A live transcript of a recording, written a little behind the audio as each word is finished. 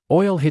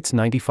Oil hits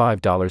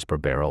 $95 per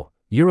barrel,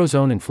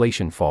 eurozone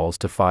inflation falls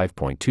to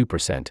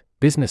 5.2%,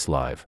 Business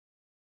Live.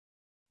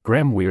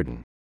 Graham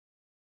Weirden.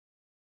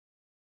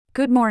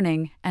 Good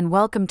morning, and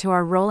welcome to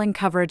our rolling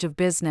coverage of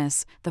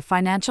business, the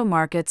financial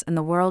markets, and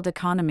the world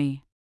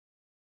economy.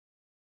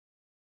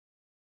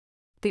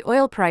 The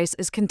oil price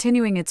is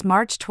continuing its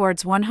march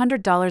towards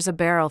 $100 a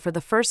barrel for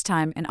the first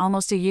time in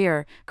almost a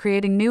year,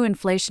 creating new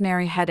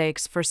inflationary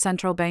headaches for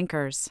central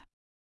bankers.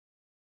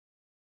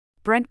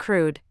 Brent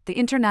crude, the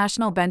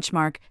international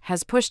benchmark,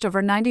 has pushed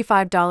over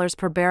 $95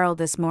 per barrel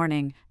this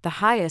morning,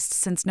 the highest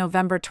since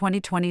November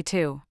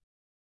 2022.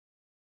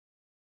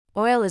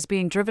 Oil is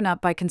being driven up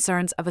by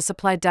concerns of a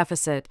supply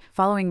deficit,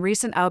 following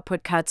recent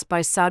output cuts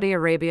by Saudi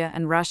Arabia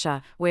and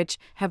Russia, which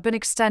have been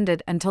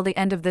extended until the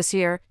end of this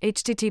year.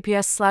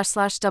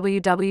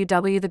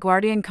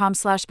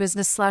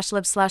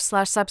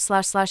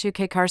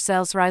 https://www.theguardian.com/business/live/sub/UK car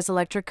sales rise,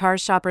 electric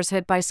cars shoppers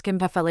hit by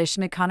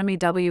skimflation economy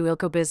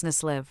Wilco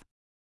Business Live.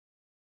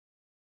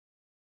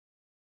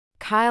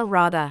 Kyle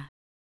Rada,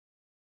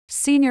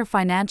 Senior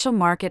Financial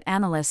Market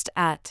Analyst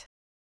at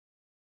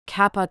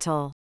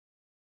Capital.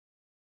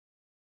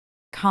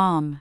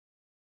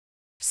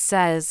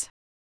 Says,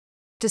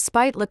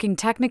 despite looking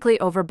technically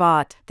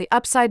overbought, the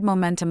upside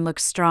momentum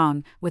looks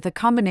strong, with a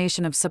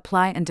combination of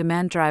supply and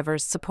demand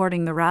drivers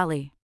supporting the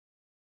rally.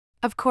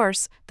 Of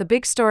course, the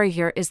big story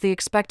here is the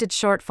expected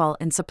shortfall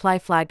in supply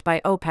flagged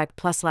by OPEC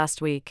Plus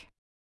last week.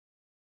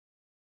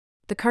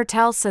 The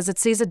cartel says it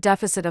sees a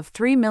deficit of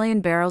 3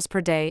 million barrels per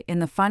day in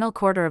the final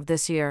quarter of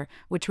this year,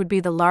 which would be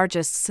the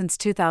largest since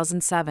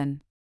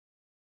 2007.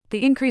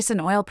 The increase in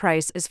oil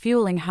price is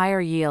fueling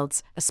higher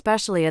yields,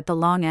 especially at the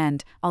long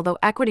end, although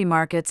equity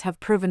markets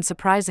have proven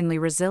surprisingly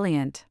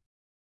resilient.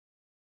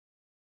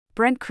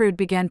 Brent crude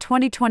began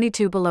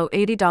 2022 below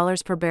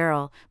 $80 per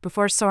barrel,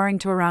 before soaring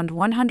to around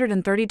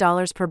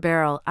 $130 per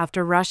barrel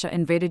after Russia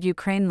invaded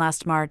Ukraine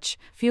last March,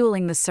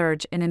 fueling the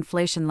surge in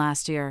inflation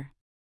last year.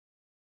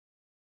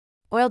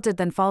 Oil did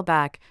then fall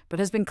back, but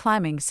has been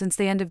climbing since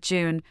the end of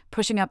June,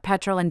 pushing up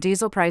petrol and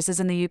diesel prices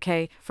in the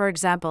UK. For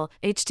example,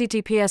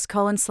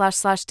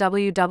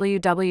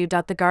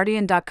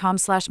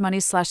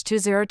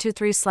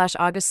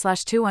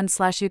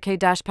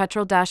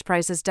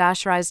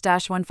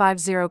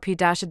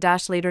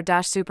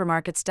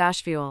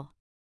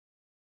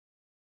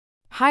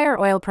 Higher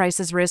oil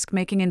prices risk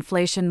making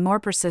inflation more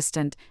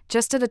persistent,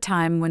 just at a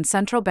time when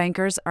central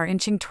bankers are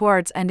inching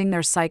towards ending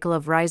their cycle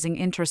of rising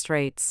interest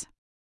rates.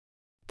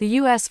 The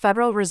U.S.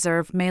 Federal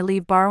Reserve may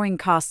leave borrowing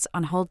costs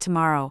on hold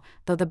tomorrow,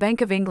 though the Bank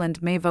of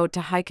England may vote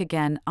to hike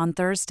again on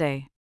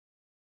Thursday.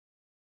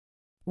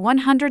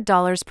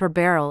 $100 per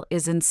barrel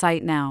is in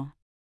sight now.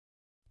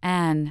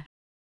 Anne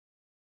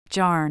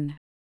Jarn.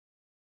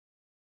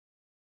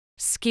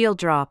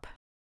 Skeeldrop,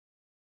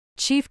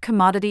 Chief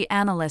Commodity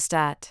Analyst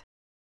at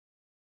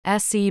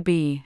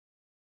SEB,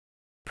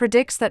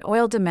 predicts that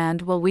oil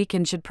demand will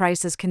weaken should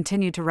prices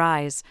continue to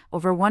rise,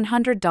 over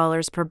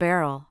 $100 per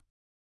barrel.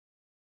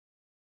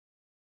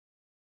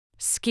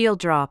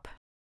 Skeeldrop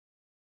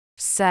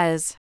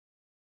says,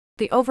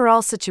 the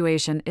overall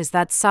situation is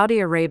that Saudi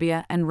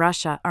Arabia and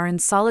Russia are in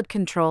solid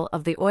control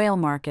of the oil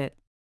market.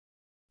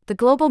 The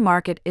global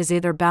market is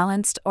either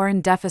balanced or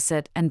in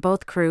deficit, and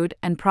both crude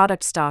and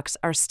product stocks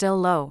are still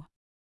low.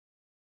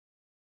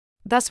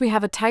 Thus we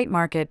have a tight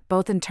market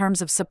both in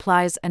terms of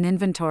supplies and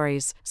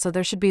inventories, so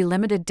there should be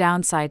limited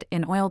downside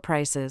in oil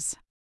prices.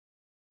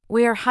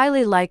 We are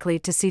highly likely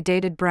to see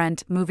dated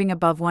Brent moving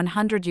above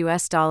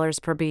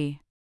 $100 per B.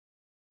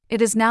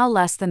 It is now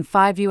less than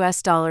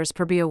 $5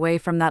 per B away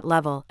from that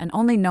level, and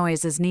only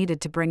noise is needed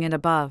to bring it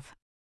above.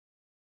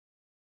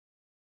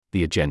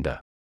 The agenda.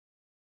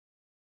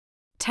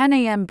 10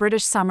 a.m.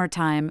 British Summer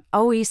Time,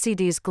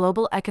 OECD's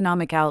Global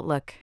Economic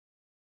Outlook.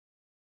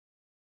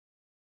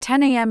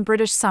 10 a.m.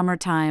 British Summer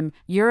Time,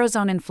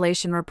 Eurozone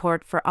Inflation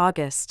Report for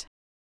August.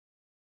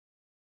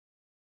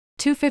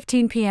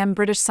 2:15 p.m.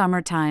 British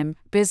Summer Time,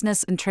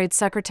 Business and Trade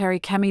Secretary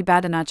Kemi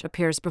Badenoch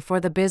appears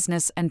before the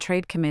Business and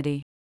Trade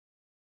Committee.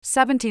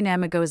 17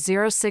 am ago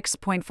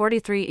 06.43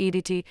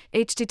 EDT,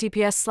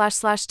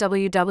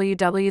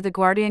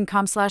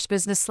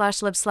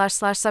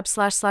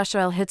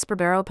 https://www.theguardian.com/business/live/sub/oil hits per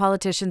barrel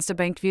politicians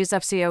debanked views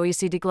FC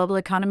OECD Global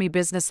Economy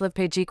Business Live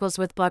page equals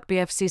with block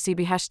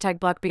BFCCB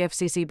 #block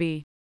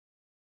BFCCB.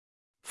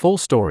 Full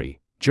story,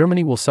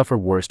 Germany will suffer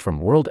worst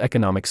from world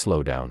economic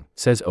slowdown,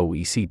 says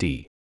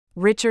OECD.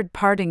 Richard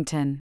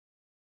Partington.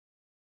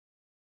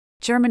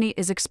 Germany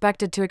is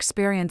expected to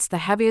experience the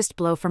heaviest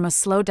blow from a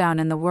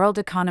slowdown in the world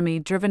economy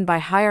driven by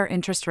higher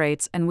interest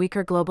rates and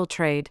weaker global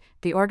trade,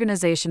 the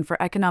Organization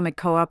for Economic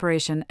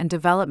Cooperation and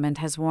Development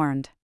has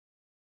warned.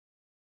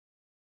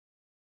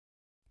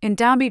 In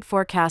downbeat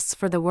forecasts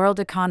for the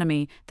world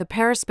economy, the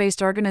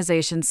Paris-based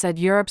organization said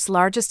Europe's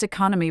largest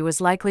economy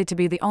was likely to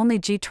be the only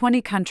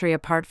G20 country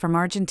apart from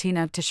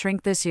Argentina to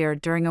shrink this year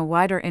during a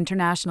wider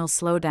international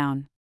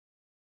slowdown.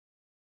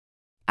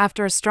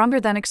 After a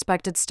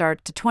stronger-than-expected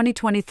start to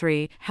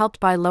 2023, helped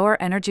by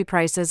lower energy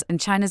prices and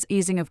China's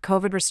easing of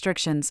COVID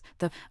restrictions,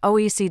 the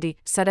OECD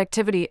said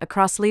activity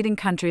across leading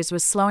countries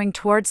was slowing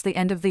towards the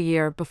end of the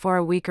year before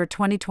a weaker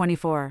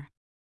 2024.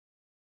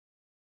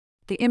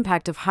 The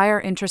impact of higher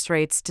interest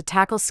rates to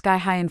tackle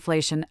sky-high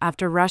inflation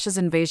after Russia's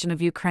invasion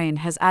of Ukraine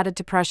has added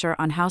to pressure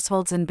on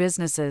households and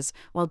businesses,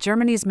 while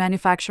Germany's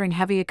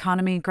manufacturing-heavy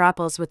economy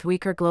grapples with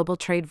weaker global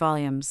trade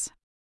volumes.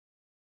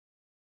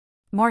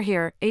 More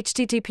here,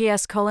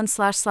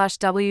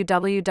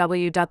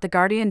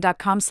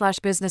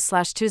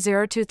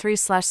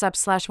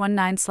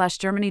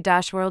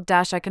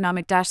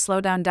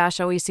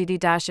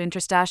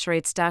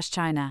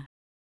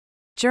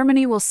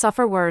 Germany will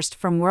suffer worst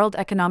from world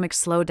economic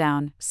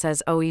slowdown,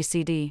 says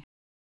OECD.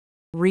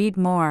 Read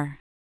more.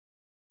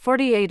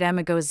 48M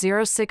ago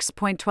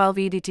 06.12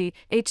 EDT,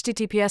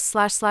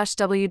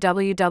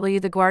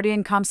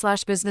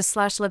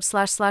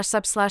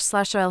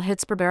 https://www.theguardian.com/business/live/sub/oil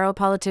hits per barrel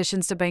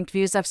politicians debanked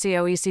views FC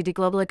OECD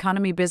global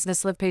economy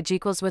business live page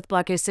equals with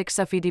block A6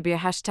 FEDBA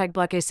hashtag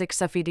block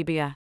A6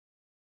 FEDBA.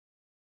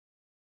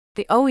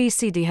 The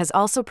OECD has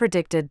also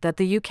predicted that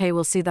the UK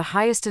will see the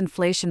highest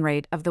inflation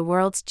rate of the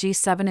world's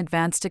G7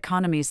 advanced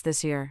economies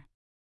this year.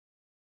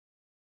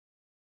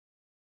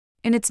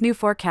 In its new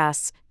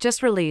forecasts,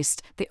 just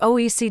released, the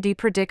OECD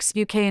predicts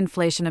UK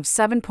inflation of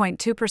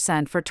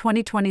 7.2% for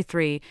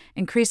 2023,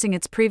 increasing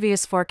its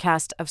previous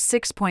forecast of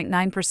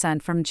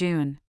 6.9% from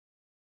June.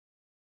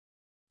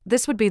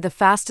 This would be the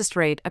fastest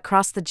rate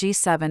across the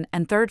G7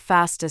 and third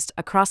fastest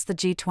across the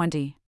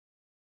G20.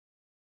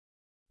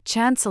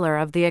 Chancellor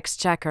of the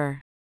Exchequer,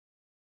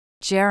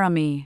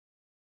 Jeremy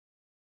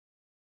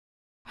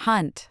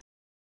Hunt,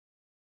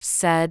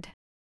 said,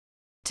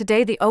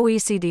 "Today the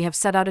OECD have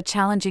set out a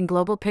challenging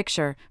global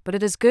picture, but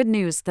it is good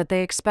news that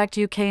they expect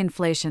UK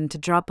inflation to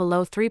drop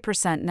below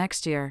 3%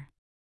 next year.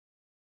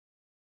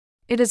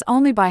 It is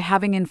only by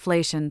having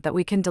inflation that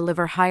we can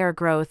deliver higher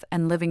growth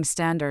and living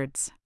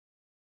standards.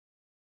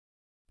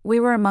 We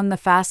were among the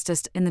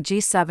fastest in the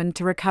G7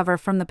 to recover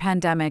from the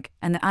pandemic,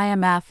 and the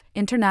IMF,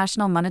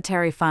 International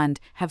Monetary Fund,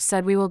 have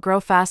said we will grow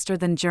faster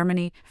than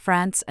Germany,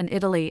 France, and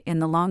Italy in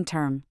the long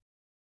term."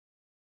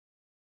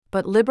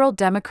 But Liberal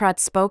Democrat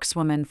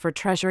spokeswoman for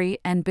Treasury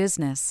and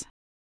Business,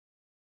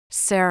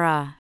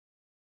 Sarah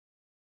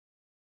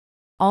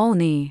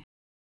Olney,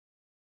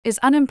 is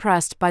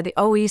unimpressed by the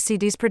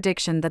OECD's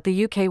prediction that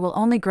the UK will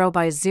only grow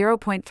by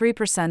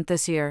 0.3%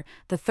 this year,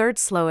 the third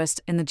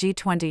slowest in the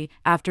G20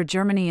 after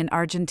Germany and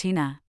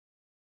Argentina.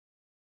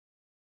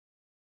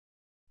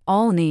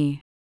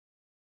 Olney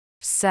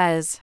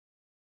says,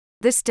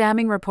 "This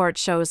damning report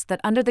shows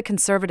that under the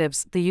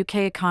Conservatives, the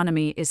UK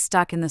economy is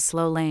stuck in the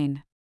slow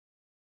lane.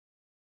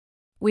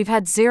 We've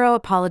had zero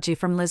apology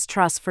from Liz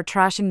Truss for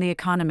trashing the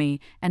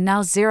economy, and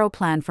now zero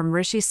plan from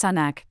Rishi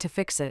Sunak to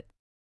fix it.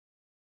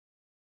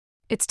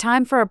 It's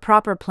time for a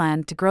proper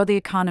plan to grow the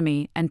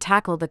economy and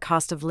tackle the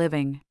cost of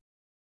living."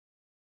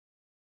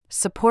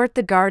 Support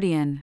The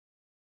Guardian.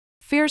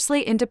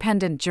 Fiercely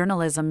independent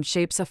journalism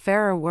shapes a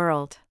fairer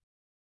world.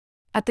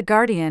 At The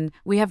Guardian,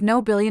 we have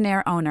no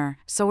billionaire owner,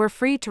 so we're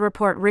free to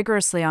report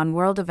rigorously on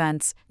world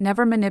events,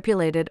 never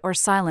manipulated or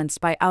silenced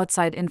by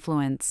outside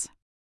influence.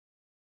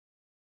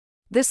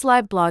 This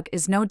live blog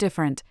is no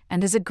different,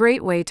 and is a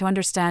great way to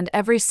understand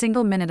every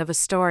single minute of a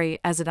story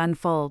as it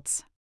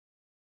unfolds.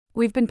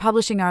 We've been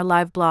publishing our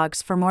live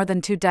blogs for more than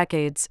 2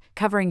 decades,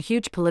 covering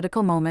huge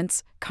political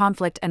moments,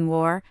 conflict and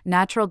war,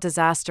 natural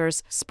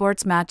disasters,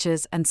 sports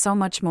matches, and so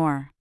much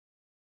more.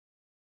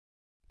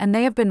 And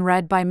they have been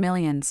read by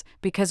millions,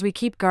 because we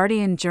keep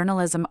Guardian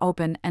journalism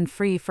open and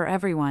free for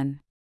everyone.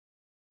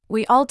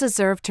 We all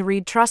deserve to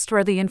read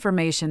trustworthy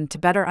information to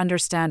better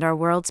understand our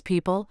world's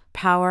people,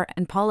 power,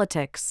 and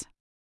politics.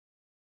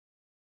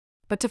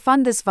 But to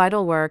fund this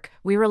vital work,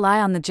 we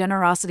rely on the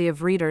generosity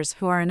of readers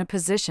who are in a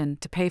position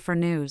to pay for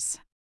news.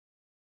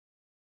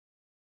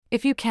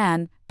 If you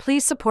can,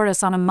 please support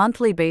us on a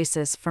monthly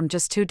basis from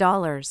just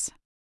 $2.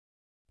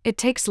 It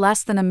takes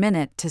less than a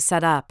minute to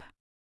set up.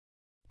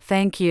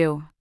 Thank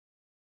you.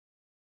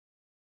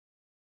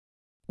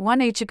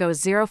 1H ago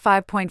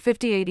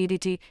 05.58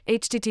 EDT,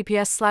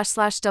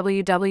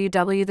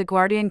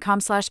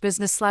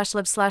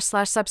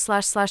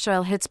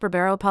 https://www.theguardian.com/business/live/sub/oil hits per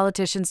barrel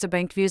politicians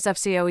debanked views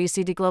FC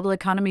OECD global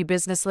economy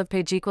business live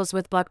page equals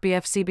with block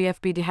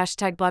BFCBFBD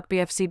hashtag block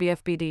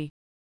BFCBFBD.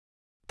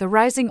 The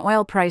rising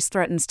oil price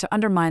threatens to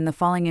undermine the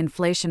falling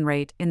inflation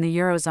rate in the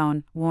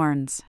eurozone,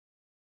 warns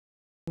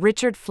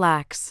Richard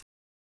Flax,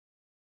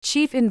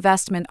 Chief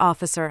Investment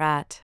Officer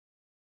at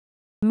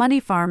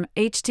Moneyfarm,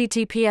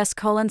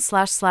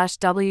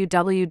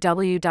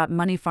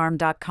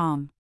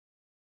 https://www.moneyfarm.com.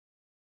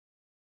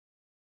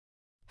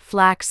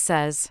 Flax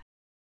says,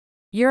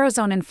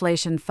 Eurozone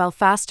inflation fell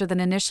faster than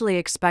initially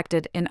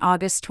expected in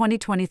August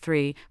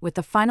 2023, with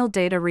the final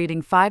data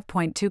reading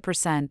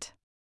 5.2%.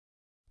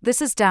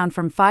 This is down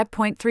from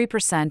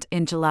 5.3%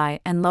 in July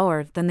and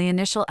lower than the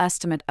initial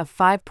estimate of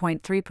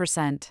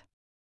 5.3%.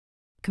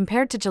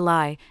 Compared to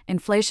July,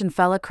 inflation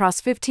fell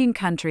across 15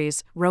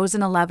 countries, rose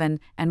in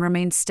 11, and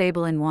remained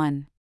stable in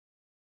 1.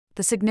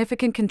 The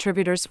significant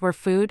contributors were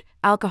food,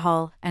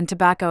 alcohol, and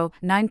tobacco,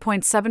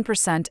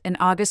 9.7% in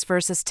August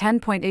versus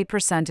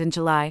 10.8% in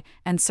July,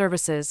 and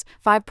services,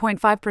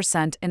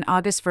 5.5% in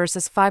August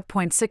versus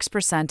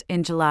 5.6%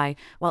 in July,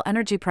 while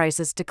energy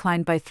prices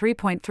declined by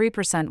 3.3%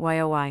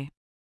 YoY.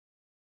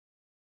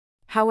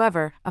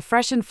 However, a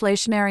fresh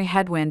inflationary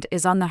headwind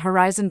is on the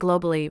horizon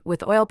globally,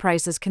 with oil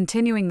prices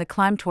continuing the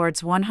climb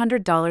towards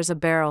 $100 a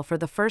barrel for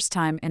the first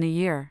time in a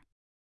year.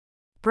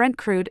 Brent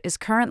crude is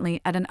currently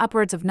at an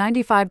upwards of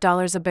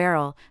 $95 a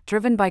barrel,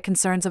 driven by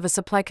concerns of a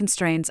supply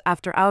constraints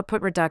after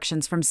output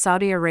reductions from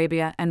Saudi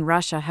Arabia and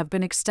Russia have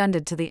been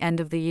extended to the end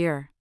of the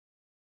year.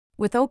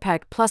 With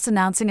OPEC Plus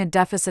announcing a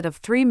deficit of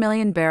 3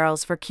 million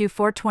barrels for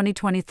Q4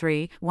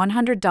 2023,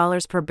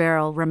 $100 per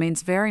barrel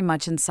remains very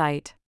much in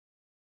sight.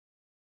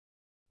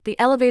 The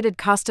elevated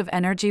cost of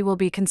energy will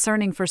be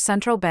concerning for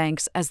central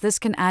banks, as this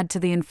can add to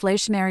the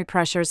inflationary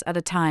pressures at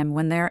a time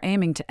when they are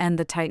aiming to end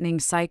the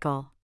tightening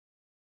cycle.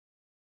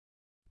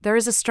 There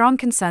is a strong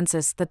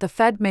consensus that the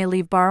Fed may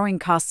leave borrowing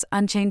costs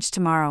unchanged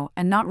tomorrow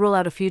and not rule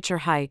out a future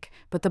hike,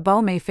 but the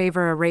bow may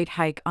favor a rate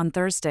hike on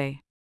Thursday.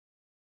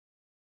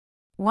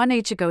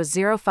 1H ago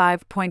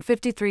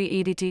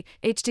 05.53 EDT,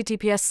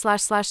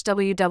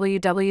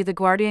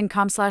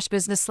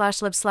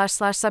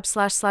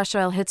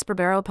 https://www.theguardian.com/business/live/sub/oil hits per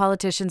barrel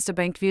politicians to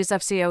bank views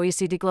FC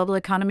OECD global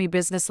economy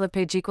business live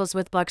page equals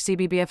with block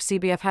CBBF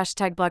CBF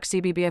hashtag block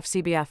CBBF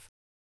CBF.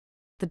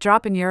 The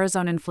drop in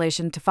eurozone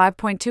inflation to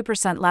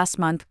 5.2% last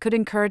month could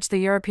encourage the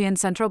European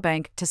Central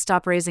Bank to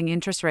stop raising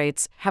interest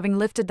rates, having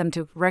lifted them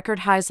to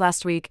record highs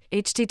last week.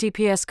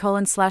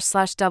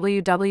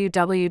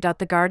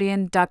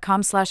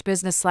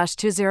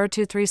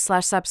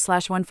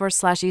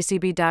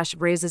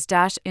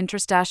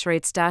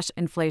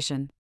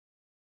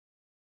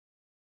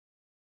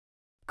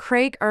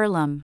 Craig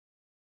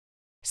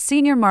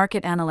Senior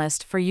Market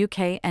Analyst for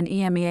UK and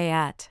EMEA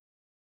at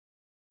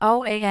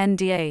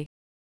OANDA,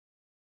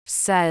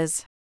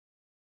 says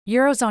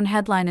Eurozone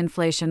headline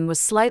inflation was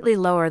slightly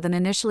lower than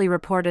initially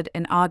reported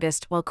in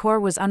August, while core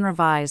was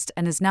unrevised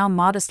and is now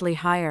modestly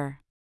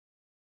higher.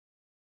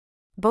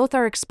 Both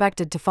are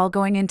expected to fall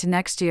going into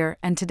next year,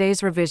 and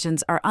today's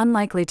revisions are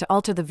unlikely to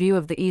alter the view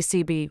of the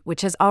ECB,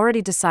 which has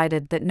already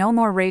decided that no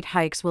more rate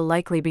hikes will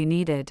likely be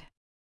needed.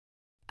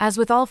 As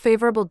with all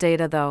favorable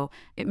data, though,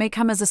 it may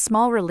come as a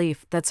small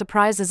relief that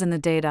surprises in the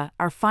data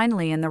are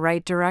finally in the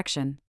right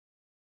direction.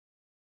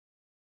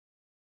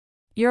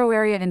 Euro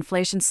area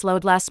inflation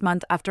slowed last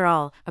month after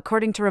all,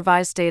 according to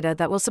revised data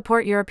that will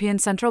support European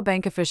Central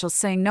Bank officials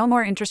saying no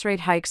more interest rate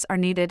hikes are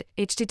needed.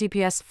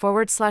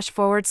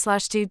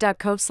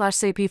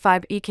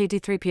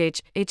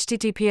 https://t.co/sap5ekt3ph,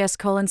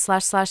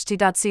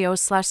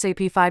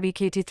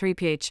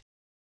 https://t.co/sap5ekt3ph.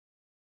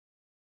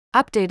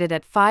 Updated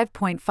at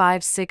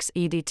 5.56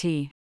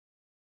 EDT.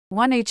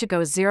 1H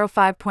ago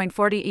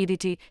 05.40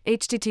 EDT,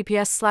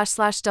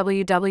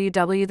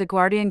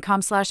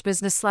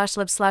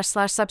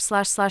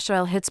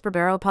 https://www.theguardian.com/business/live/sub/oil hits per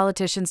barrel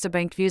politicians to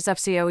bank views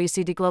FC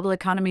OECD global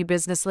economy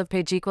business live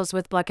page equals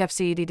with block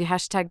FCEDD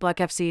hashtag block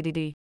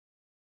FCEDD.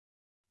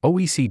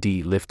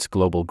 OECD lifts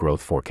global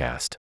growth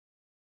forecast.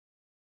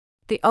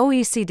 The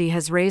OECD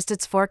has raised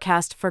its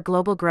forecast for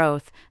global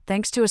growth,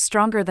 thanks to a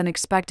stronger than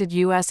expected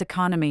U.S.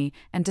 economy,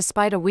 and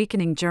despite a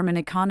weakening German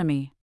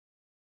economy.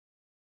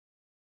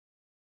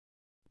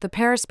 The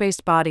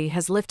Paris-based body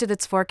has lifted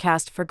its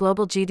forecast for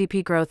global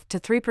GDP growth to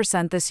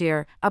 3% this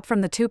year, up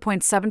from the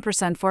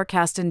 2.7%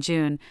 forecast in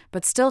June,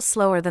 but still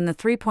slower than the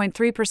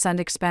 3.3%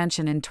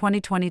 expansion in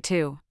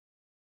 2022.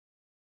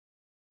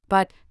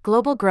 But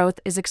global growth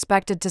is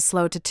expected to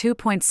slow to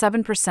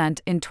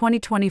 2.7% in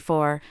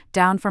 2024,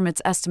 down from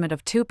its estimate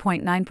of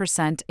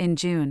 2.9% in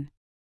June.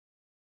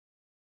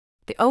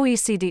 The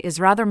OECD is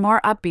rather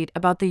more upbeat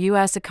about the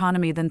U.S.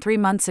 economy than 3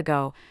 months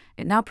ago.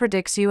 It now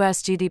predicts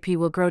U.S. GDP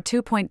will grow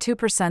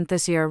 2.2%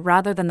 this year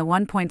rather than the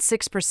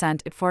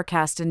 1.6% it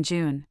forecast in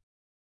June.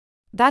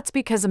 That's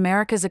because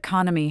America's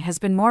economy has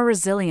been more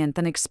resilient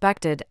than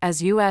expected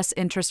as U.S.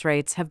 interest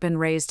rates have been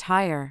raised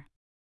higher.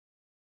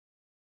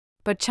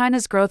 But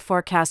China's growth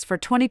forecast for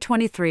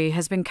 2023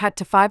 has been cut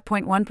to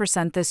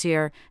 5.1% this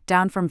year,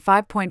 down from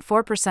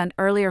 5.4%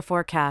 earlier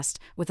forecast,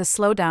 with a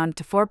slowdown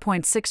to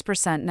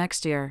 4.6%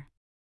 next year.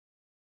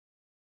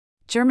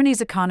 Germany's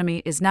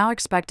economy is now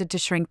expected to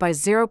shrink by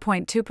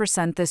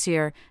 0.2% this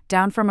year,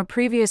 down from a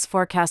previous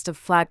forecast of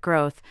flat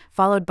growth,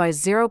 followed by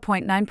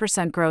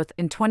 0.9% growth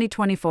in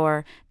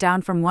 2024,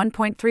 down from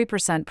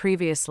 1.3%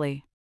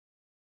 previously.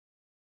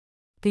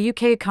 The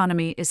UK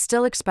economy is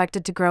still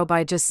expected to grow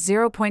by just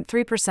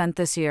 0.3%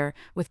 this year,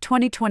 with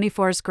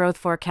 2024's growth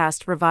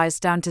forecast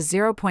revised down to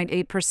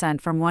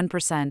 0.8% from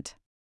 1%.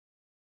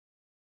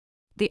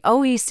 The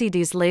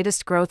OECD's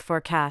latest growth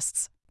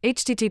forecasts.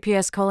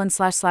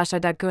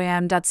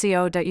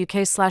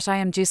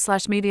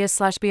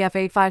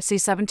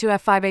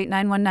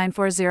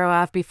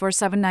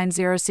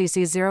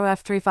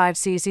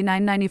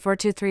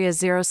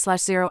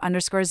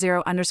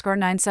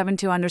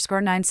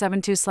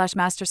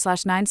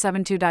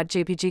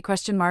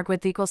 0/0_972_972/master/972.jpg??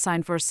 with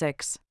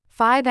 $46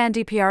 5 and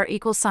DPR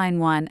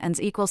 =1 and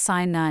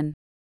none.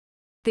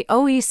 The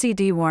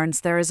OECD warns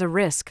there is a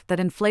risk that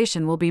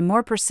inflation will be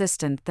more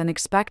persistent than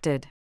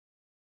expected.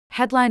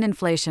 Headline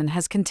inflation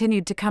has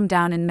continued to come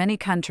down in many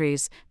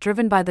countries,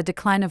 driven by the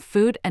decline of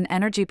food and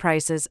energy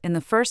prices in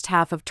the first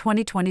half of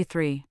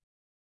 2023.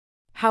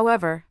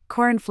 However,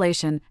 core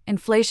inflation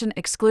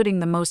excluding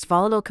the most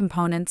volatile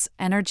components,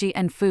 energy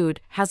and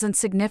food, hasn't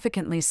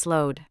significantly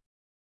slowed.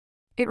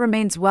 It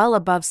remains well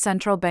above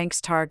central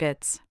banks'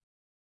 targets.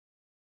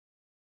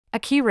 A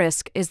key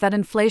risk is that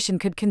inflation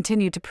could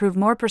continue to prove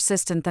more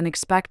persistent than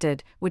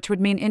expected, which would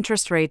mean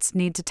interest rates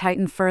need to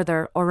tighten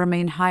further or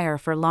remain higher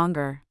for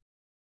longer.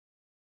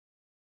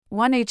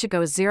 1H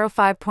ago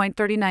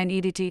 05.39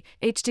 EDT,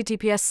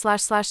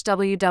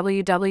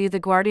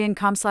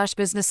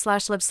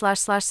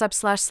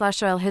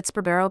 https://www.theguardian.com/business/live/sub/oil hits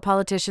per barrel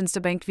politicians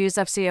debanked views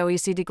FC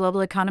OECD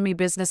global economy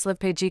business live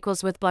page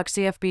with block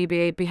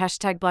CFBB8B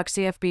 #block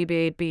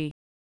CFBB8B.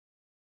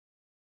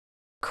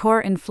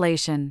 Core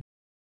inflation.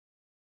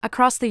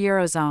 Across the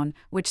eurozone,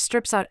 which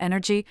strips out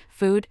energy,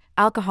 food,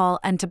 alcohol,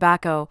 and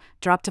tobacco,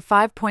 dropped to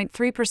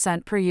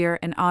 5.3% per year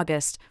in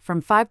August,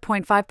 from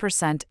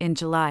 5.5% in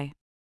July.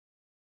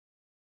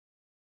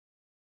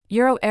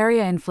 Euro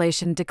area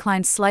inflation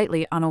declined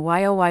slightly on a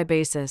YoY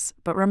basis,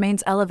 but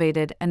remains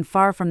elevated and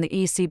far from the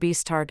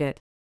ECB's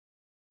target.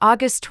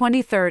 August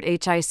 23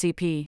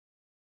 HICP.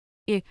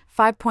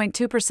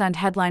 5.2%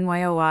 headline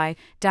YoY,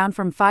 down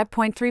from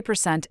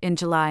 5.3% in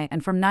July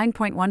and from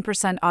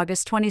 9.1%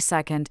 August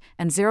 22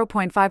 and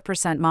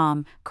 0.5%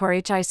 MOM. Core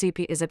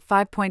HICP is at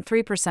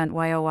 5.3%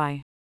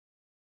 YoY.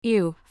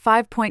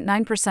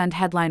 5.9%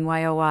 headline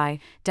YoY,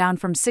 down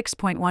from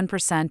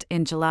 6.1%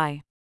 in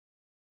July.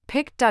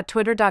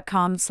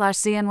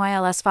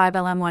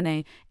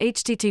 pic.twitter.com/ZNYLS5LM1A,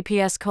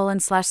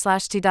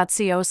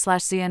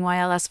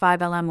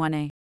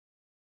 https://t.co/ZNYLS5LM1A.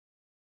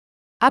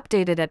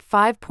 Updated at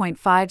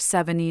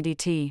 5.57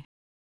 EDT.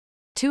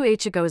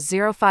 2H ago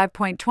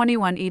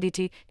 05.21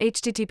 EDT,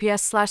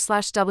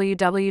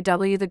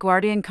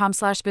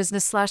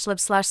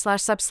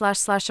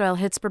 https://www.theguardian.com/business/live/sub/oil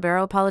hits per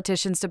barrel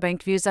politicians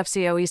debanked views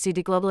FC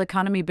OECD global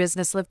economy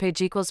business live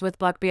page with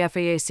block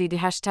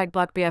BFAACD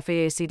 #block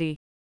BFAACD.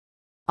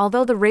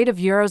 Although the rate of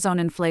eurozone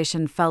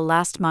inflation fell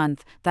last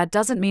month, that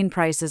doesn't mean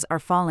prices are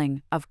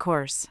falling, of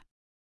course.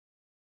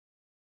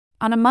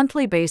 On a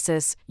monthly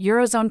basis,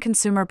 eurozone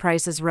consumer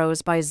prices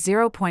rose by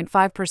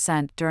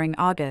 0.5% during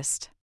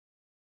August.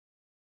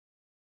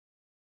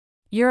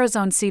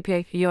 Eurozone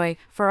CPI (YoY)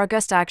 for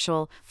August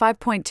actual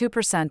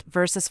 5.2%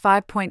 versus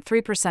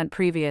 5.3%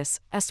 previous,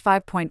 s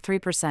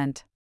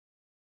 5.3%.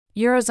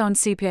 Eurozone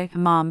CPI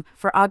 (MOM)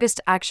 for August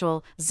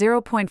actual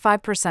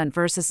 0.5%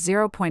 versus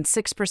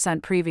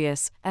 0.6%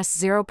 previous, s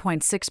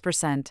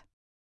 0.6%.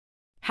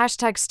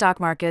 #stock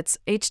markets,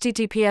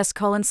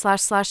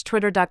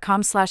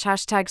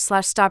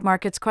 https://twitter.com/#stock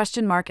markets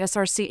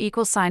 #SRC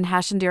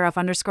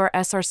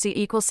 =#SRC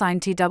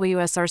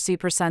TWSRC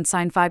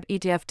 %5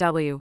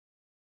 ETFW.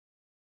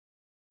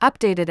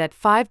 Updated at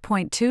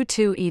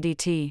 5.22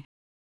 EDT.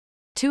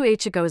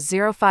 2H ago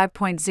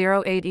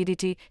 05.08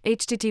 EDT,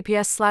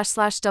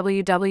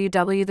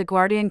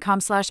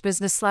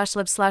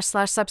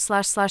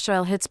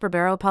 https://www.theguardian.com/business/live/sub/oil hits per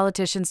barrel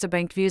politicians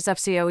debanked views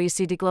FC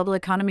OECD global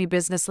economy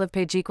business live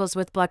page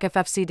with block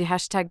FFCD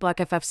 #block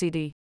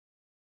FFCD.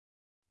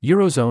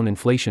 Eurozone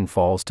inflation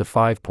falls to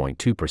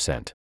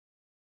 5.2%.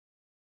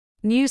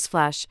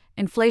 Newsflash: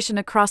 inflation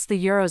across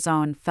the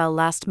eurozone fell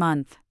last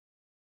month.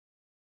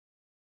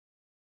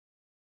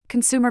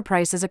 Consumer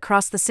prices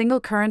across the single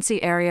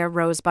currency area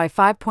rose by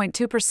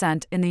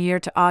 5.2% in the year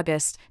to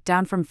August,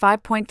 down from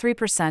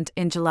 5.3%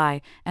 in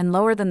July, and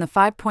lower than the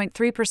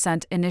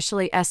 5.3%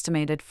 initially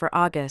estimated for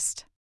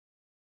August.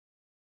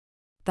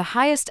 The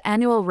highest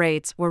annual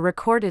rates were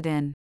recorded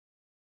in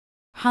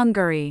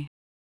Hungary,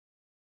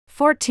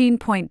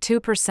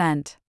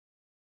 14.2%,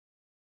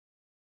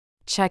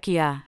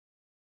 Czechia,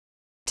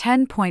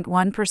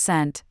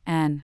 10.1%,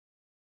 and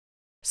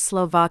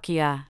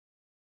Slovakia,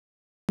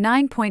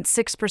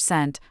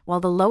 9.6%, while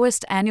the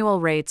lowest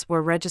annual rates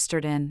were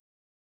registered in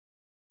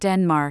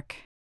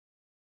Denmark,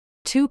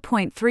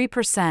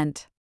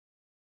 2.3%,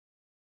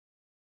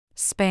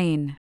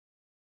 Spain,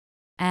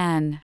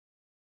 and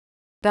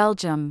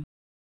Belgium,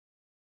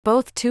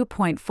 both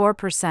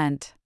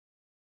 2.4%.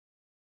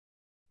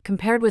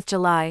 Compared with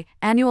July,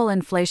 annual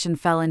inflation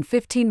fell in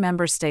 15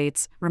 member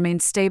states,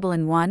 remained stable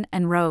in 1,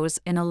 and rose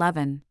in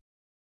 11.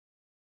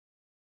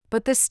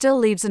 But this still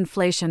leaves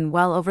inflation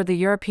well over the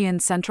European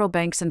Central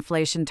Bank's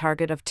inflation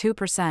target of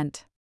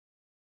 2%.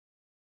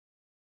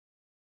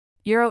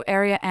 Euro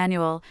area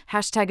annual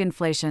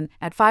 #inflation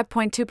at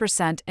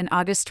 5.2% in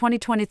August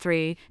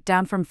 2023,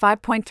 down from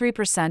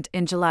 5.3%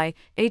 in July.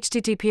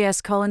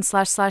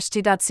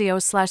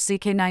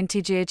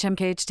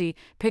 https://t.co/zk9tghmkhd,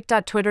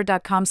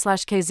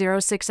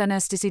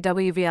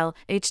 pic.twitter.com/k06nsdcwvl,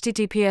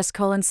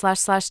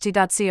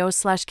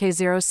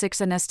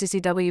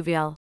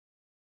 https://t.co/k06nsdcwvl.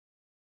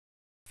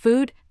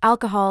 Food,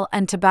 alcohol,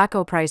 and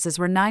tobacco prices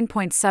were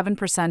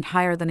 9.7%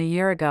 higher than a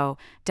year ago,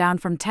 down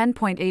from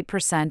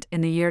 10.8%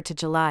 in the year to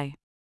July.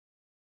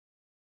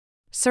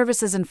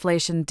 Services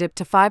inflation dipped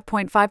to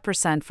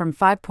 5.5% from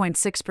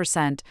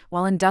 5.6%,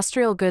 while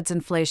industrial goods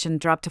inflation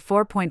dropped to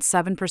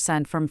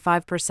 4.7% from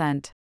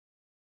 5%.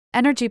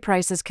 Energy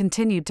prices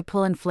continued to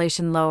pull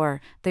inflation lower,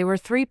 they were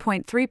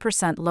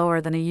 3.3%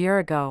 lower than a year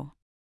ago.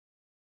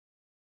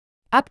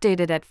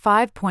 Updated at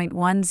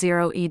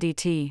 5.10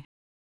 EDT.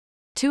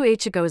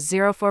 2H ago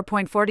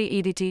 04.40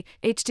 EDT,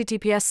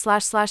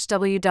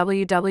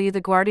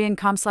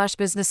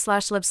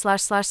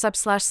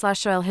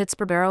 https://www.theguardian.com/business/live/sub/oil hits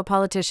per barrel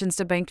politicians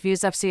debanked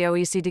views FC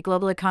OECD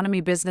global economy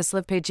business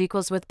live page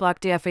equals with block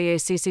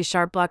DFAACC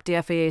sharp block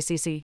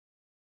DFAACC.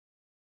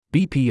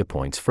 BP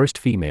appoints first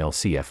female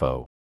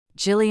CFO.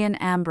 Gillian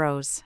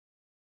Ambrose.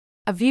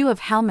 A view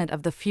of helmet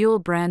of the fuel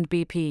brand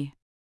BP.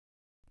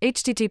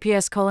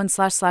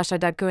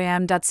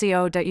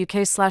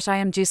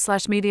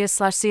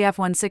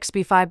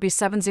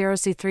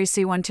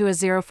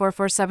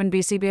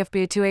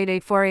 https://www.co.uk/img/media/cf1607B700C1200447BCBFB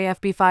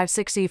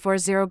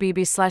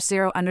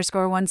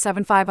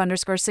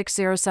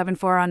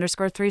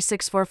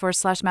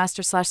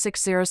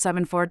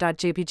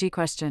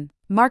 284AFB5640474_60740_36444/master/607for_.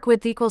 Mark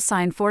width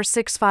 =sign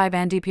 465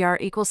 and DPR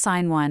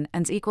 =sign 1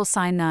 and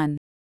 =sign none.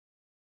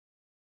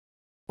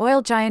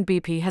 Oil giant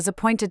BP has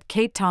appointed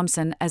Kate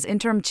Thompson as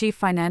interim chief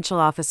financial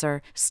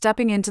officer,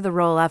 stepping into the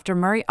role after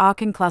Murray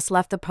Auchincloss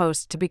left the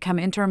post to become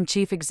interim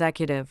chief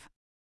executive.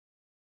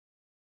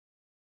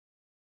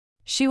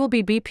 She will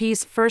be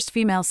BP's first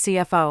female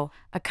CFO,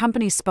 a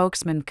company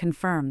spokesman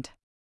confirmed.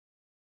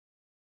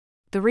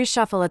 The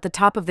reshuffle at the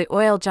top of the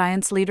oil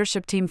giant's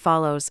leadership team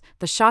follows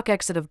the shock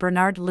exit of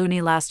Bernard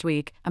Looney last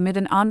week, amid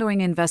an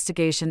ongoing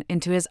investigation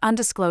into his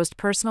undisclosed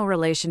personal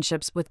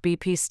relationships with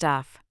BP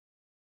staff.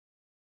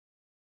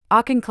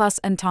 Auchincloss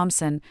and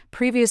Thompson,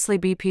 previously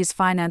BP's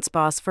finance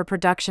boss for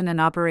production and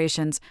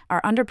operations,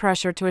 are under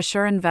pressure to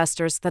assure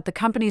investors that the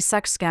company's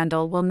sex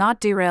scandal will not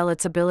derail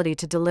its ability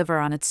to deliver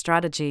on its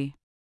strategy.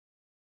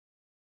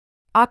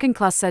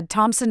 Auchincloss said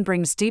Thompson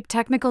brings deep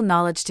technical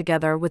knowledge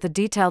together with a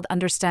detailed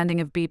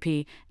understanding of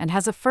BP and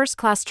has a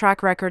first-class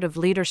track record of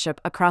leadership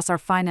across our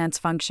finance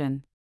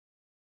function.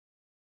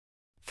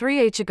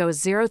 3H ago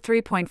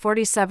 03.47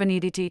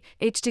 EDT,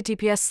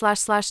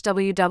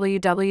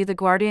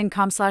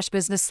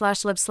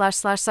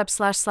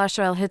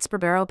 https://www.theguardian.com/business/live/sub/oil hits per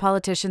barrel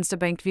politicians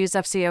debanked views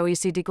FC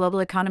OECD global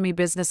economy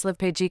business live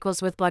page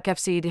equals with block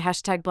FCED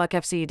 #block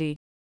FCED.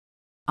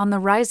 On the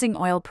rising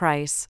oil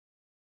price.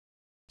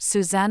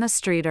 Susanna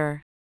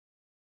Streeter,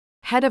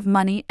 head of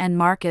money and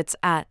markets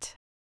at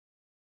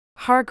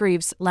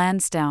Hargreaves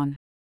Lansdown,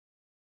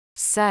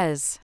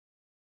 says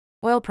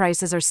oil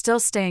prices are still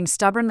staying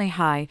stubbornly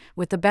high,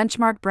 with the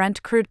benchmark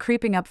Brent crude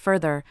creeping up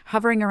further,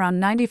 hovering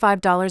around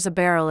 $95 a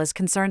barrel as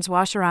concerns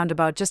wash around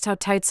about just how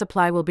tight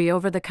supply will be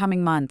over the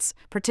coming months,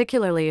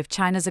 particularly if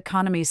China's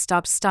economy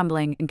stops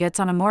stumbling and gets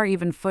on a more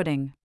even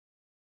footing.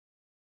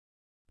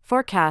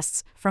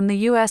 Forecasts from the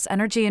U.S.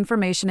 Energy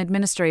Information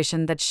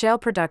Administration that shale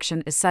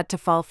production is set to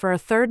fall for a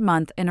third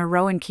month in a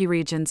row in key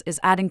regions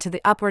is adding to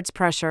the upwards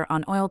pressure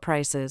on oil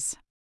prices.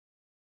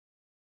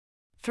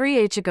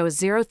 3H ago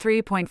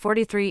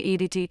 03.43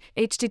 EDT,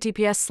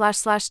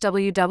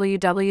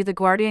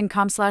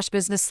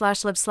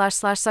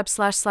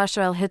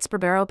 https://www.theguardian.com/business/live/sub/oil hits per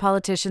barrel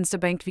politicians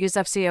debanked views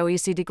FC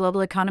OECD global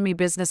economy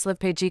business live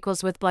page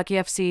equals with block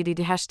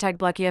EFCEDD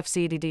 #block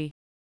EFCEDD.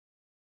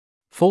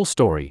 Full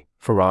story,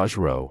 Farage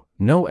Row,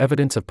 no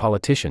evidence of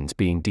politicians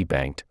being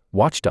debanked,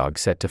 watchdog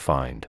set to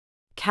find.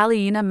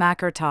 Kalina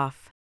Makartov.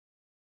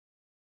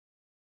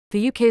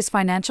 The UK's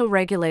financial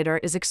regulator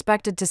is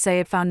expected to say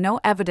it found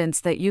no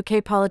evidence that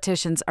UK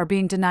politicians are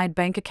being denied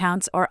bank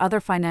accounts or other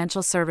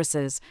financial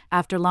services,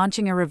 after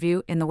launching a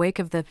review in the wake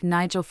of the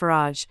Nigel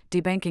Farage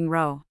debanking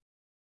row.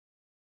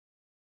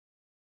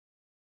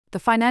 The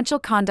Financial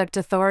Conduct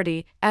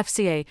Authority,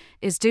 FCA,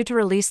 is due to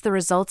release the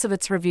results of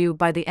its review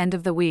by the end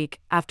of the week,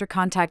 after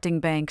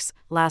contacting banks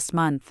last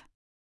month.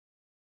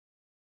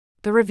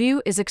 The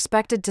review is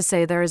expected to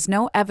say there is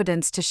no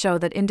evidence to show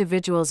that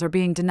individuals are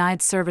being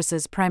denied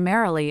services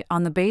primarily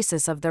on the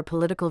basis of their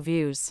political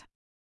views.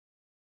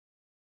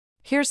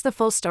 Here's the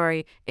full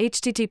story,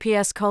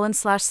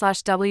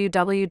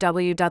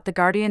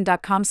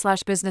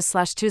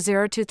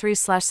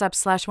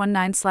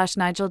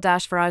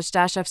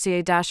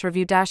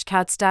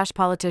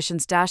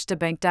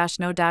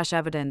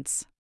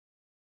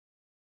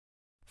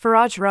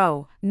 Farage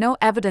Row, no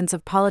evidence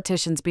of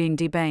politicians being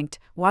debanked,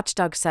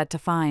 watchdog set to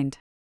find.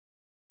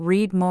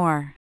 Read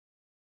more.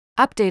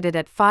 Updated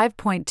at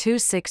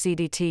 5.26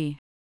 EDT.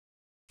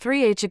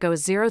 3H ago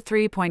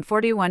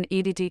 03.41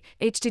 EDT,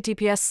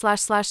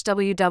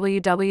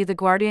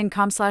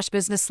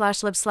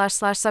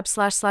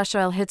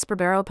 https://www.theguardian.com/business/live/sub/oil hits per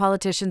barrel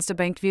politicians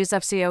debanked views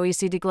FC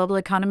OECD global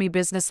economy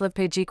business live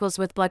page equals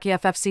with block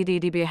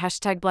EFFCDDB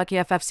 #block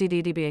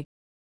EFFCDDB.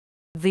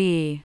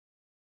 The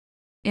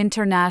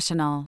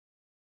International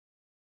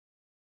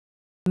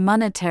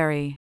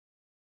Monetary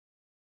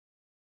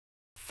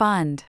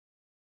Fund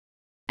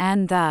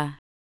and the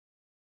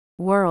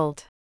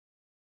World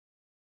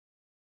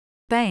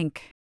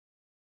Bank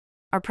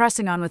are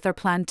pressing on with their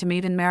plan to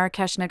meet in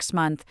Marrakesh next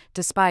month,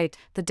 despite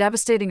the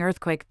devastating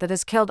earthquake that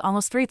has killed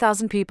almost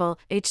 3,000 people.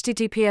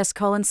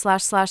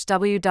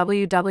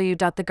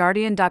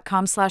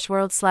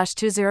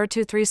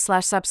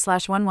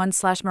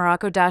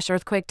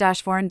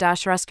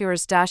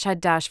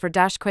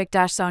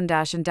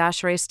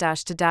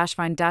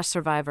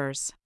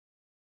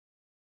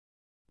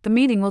 The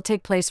meeting will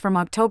take place from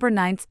October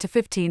 9th to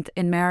 15th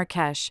in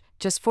Marrakesh,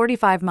 just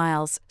 45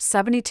 miles,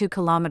 72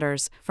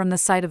 kilometers, from the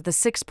site of the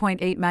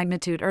 6.8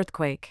 magnitude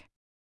earthquake.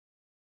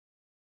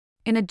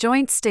 In a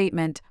joint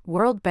statement,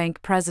 World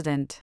Bank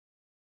President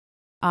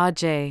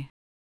Ajay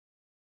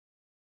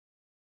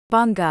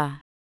Banga,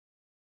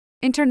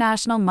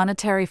 International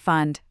Monetary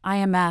Fund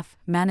 (IMF)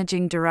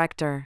 Managing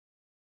Director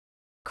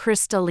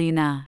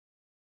Kristalina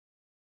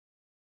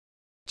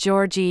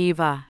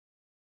Georgieva,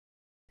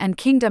 and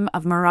Kingdom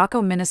of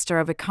Morocco Minister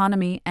of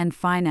Economy and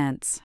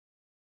Finance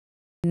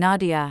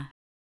Nadia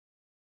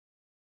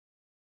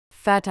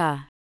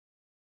Feta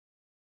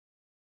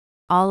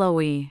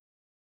Alawi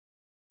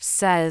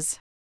says,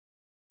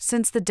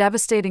 since the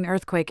devastating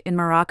earthquake in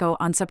Morocco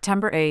on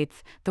September 8,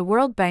 the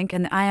World Bank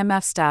and the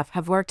IMF staff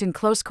have worked in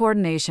close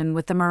coordination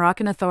with the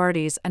Moroccan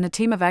authorities and a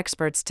team of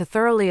experts to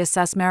thoroughly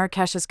assess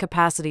Marrakesh's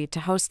capacity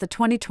to host the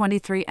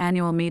 2023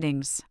 annual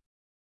meetings.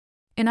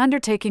 In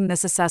undertaking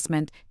this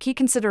assessment, key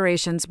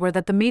considerations were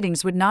that the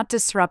meetings would not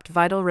disrupt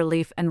vital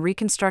relief and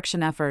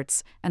reconstruction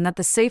efforts, and that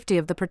the safety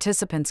of the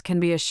participants can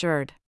be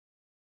assured.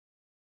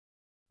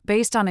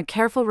 Based on a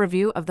careful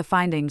review of the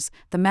findings,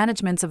 the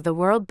managements of the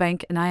World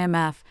Bank and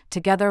IMF,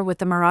 together with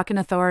the Moroccan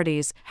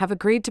authorities, have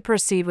agreed to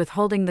proceed with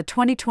holding the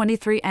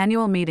 2023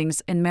 annual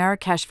meetings in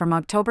Marrakesh from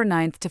October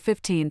 9th to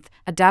 15th,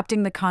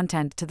 adapting the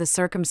content to the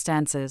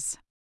circumstances.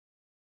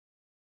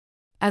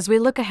 As we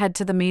look ahead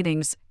to the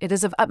meetings, it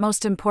is of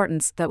utmost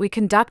importance that we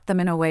conduct them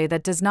in a way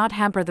that does not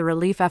hamper the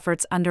relief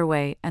efforts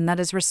underway and that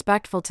is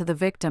respectful to the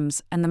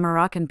victims and the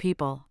Moroccan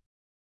people.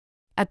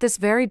 At this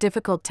very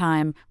difficult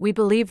time, we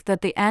believe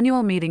that the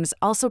annual meetings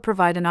also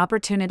provide an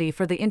opportunity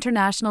for the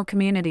international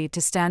community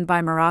to stand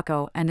by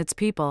Morocco and its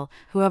people,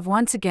 who have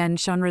once again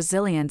shown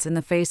resilience in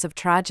the face of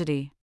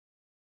tragedy.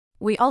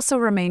 We also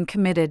remain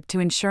committed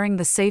to ensuring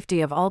the safety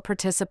of all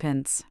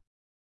participants.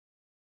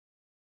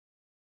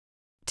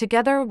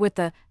 Together with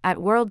the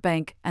World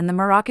Bank and the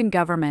Moroccan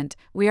government,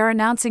 we are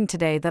announcing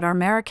today that our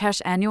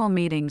Marrakesh annual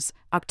meetings,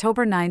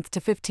 October 9th to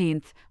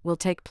 15th, will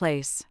take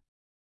place.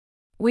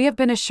 We have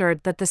been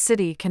assured that the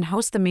city can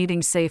host the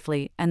meetings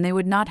safely and they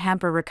would not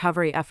hamper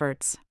recovery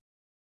efforts.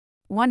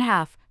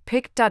 1/2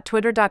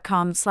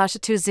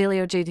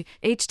 pic.twitter.com/atuziliojd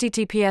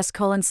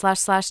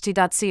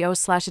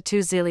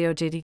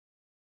https://t.co/atuziliojd.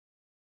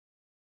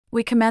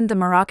 We commend the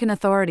Moroccan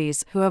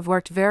authorities who have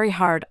worked very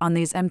hard on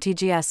these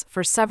MTGS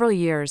for several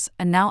years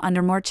and now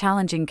under more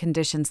challenging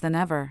conditions than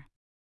ever.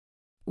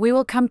 We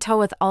will come toe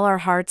with all our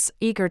hearts,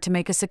 eager to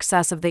make a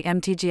success of the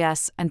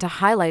MTGS and to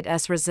highlight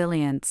S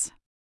resilience.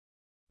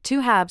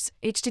 2 halves,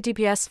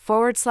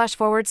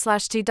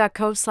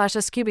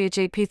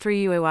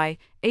 https://t.co/sqbhap3uay,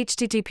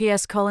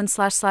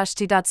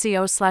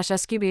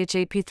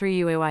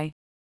 https://t.co/sqbhap3uay.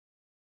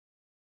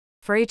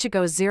 For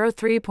HGO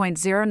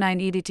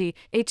 03.09 EDT,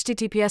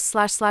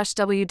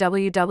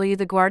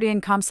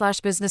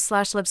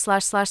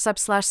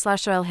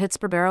 https://www.theguardian.com/business/live/sub/oil hits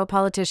per barrel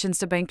politicians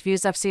debanked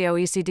views FCO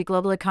ECD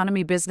global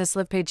economy business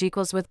live page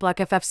equals with block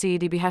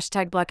FFCEDB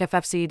 #block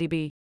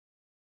FFCEDB.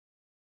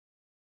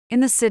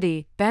 In the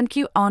city,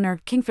 BanQ owner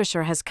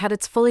Kingfisher has cut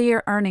its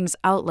full-year earnings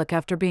outlook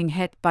after being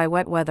hit by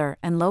wet weather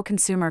and low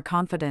consumer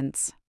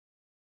confidence.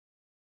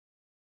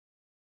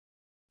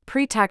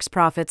 Pre-tax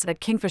profits at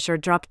Kingfisher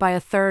dropped by a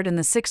third in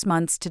the 6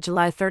 months to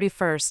July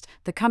 31st,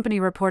 the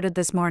company reported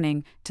this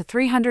morning, to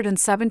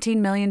 £317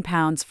 million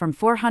from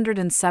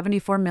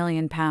 £474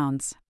 million.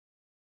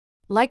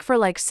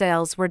 Like-for-like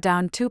sales were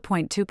down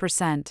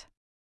 2.2%.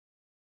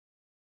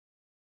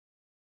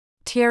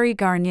 Thierry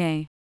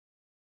Garnier,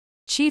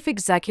 Chief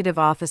Executive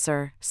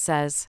Officer,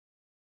 says,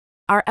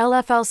 our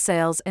LFL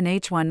sales in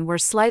H1 were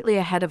slightly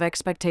ahead of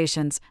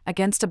expectations,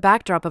 against a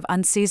backdrop of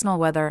unseasonal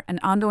weather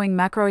and ongoing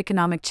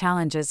macroeconomic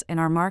challenges in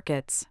our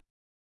markets.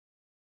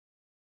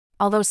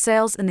 Although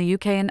sales in the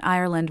UK and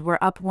Ireland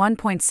were up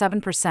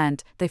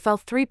 1.7%, they fell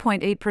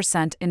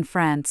 3.8% in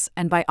France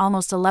and by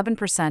almost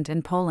 11%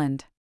 in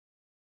Poland.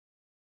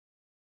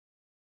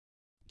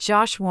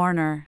 Josh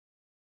Warner,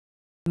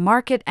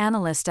 market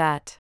analyst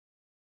at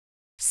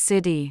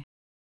Citi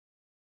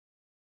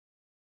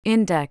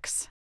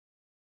Index,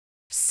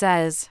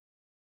 says,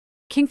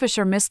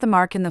 Kingfisher missed the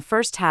mark in the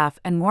first half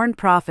and warned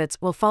profits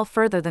will fall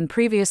further than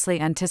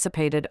previously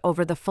anticipated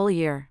over the full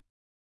year.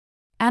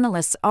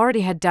 Analysts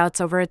already had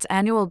doubts over its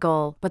annual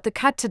goal, but the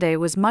cut today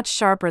was much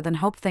sharper than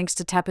hoped thanks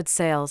to tepid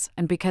sales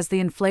and because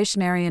the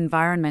inflationary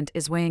environment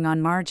is weighing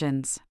on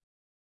margins.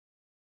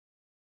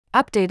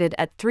 Updated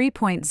at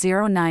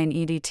 3.09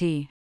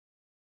 EDT.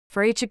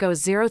 For each it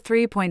goes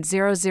 03.00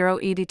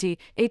 EDT,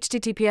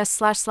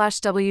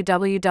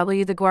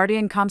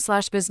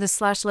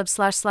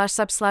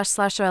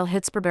 https://www.theguardian.com/business/live/sub/sub/oil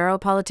hits per barrel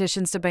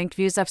politicians debanked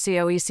views FC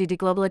OECD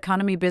global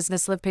economy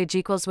business live page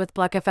equals with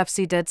block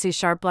FFC dead C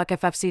sharp block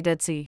FFC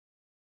dead C.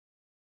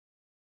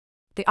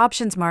 The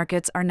options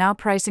markets are now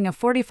pricing a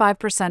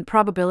 45%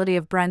 probability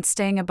of Brent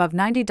staying above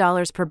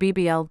 $90 per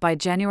BBL by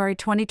January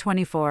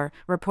 2024,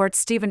 reports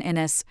Stephen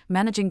Innes,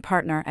 managing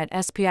partner at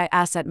SPI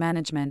Asset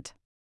Management.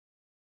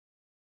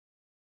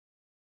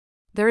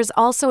 There is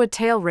also a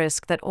tail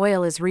risk that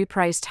oil is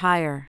repriced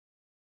higher,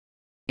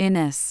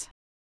 Innes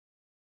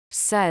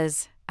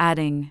says,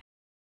 adding,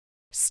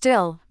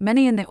 still,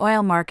 many in the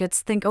oil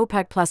markets think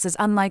OPEC Plus is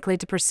unlikely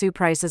to pursue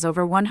prices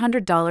over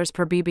 $100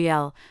 per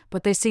BBL,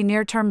 but they see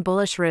near-term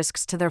bullish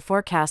risks to their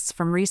forecasts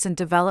from recent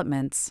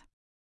developments.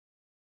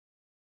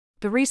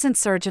 The recent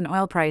surge in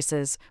oil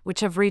prices,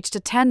 which have reached a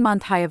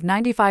 10-month high of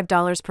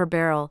 $95 per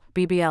barrel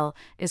 (BBL),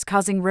 is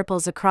causing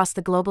ripples across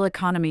the global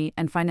economy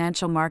and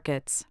financial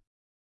markets.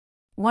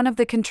 One of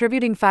the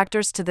contributing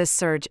factors to this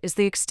surge is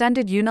the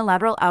extended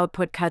unilateral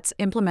output cuts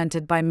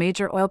implemented by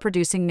major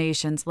oil-producing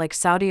nations like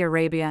Saudi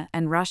Arabia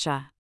and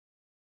Russia.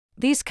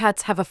 These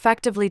cuts have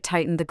effectively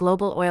tightened the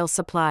global oil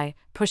supply,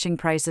 pushing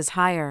prices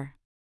higher.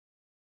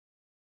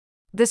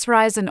 This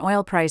rise in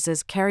oil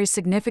prices carries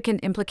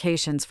significant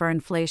implications for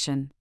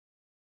inflation.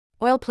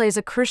 Oil plays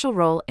a crucial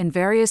role in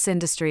various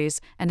industries,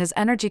 and as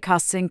energy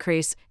costs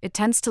increase, it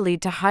tends to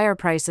lead to higher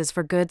prices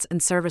for goods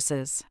and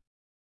services.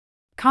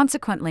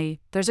 Consequently,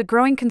 there's a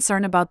growing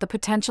concern about the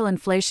potential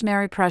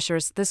inflationary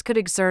pressures this could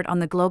exert on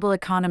the global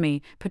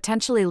economy,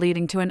 potentially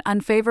leading to an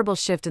unfavorable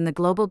shift in the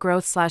global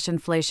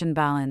growth/inflation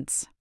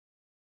balance.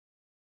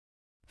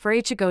 For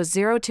each it goes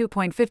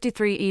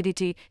 02.53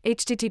 EDT,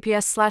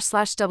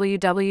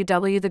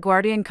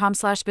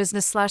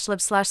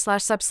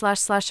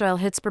 https://www.theguardian.com/business/live/sub/oil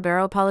hits per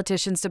barrel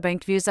politicians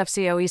debanked views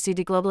FC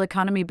OECD global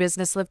economy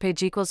business live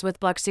page equals with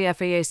block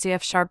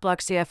CFAACF sharp block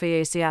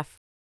CFAACF.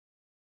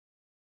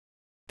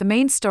 The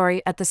main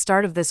story at the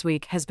start of this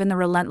week has been the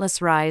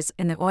relentless rise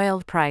in the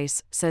oil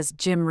price, says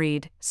Jim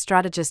Reed,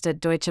 strategist at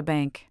Deutsche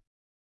Bank.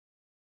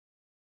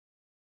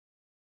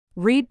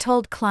 Reed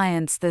told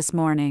clients this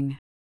morning,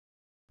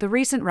 the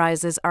recent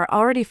rises are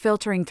already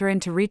filtering through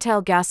into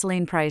retail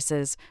gasoline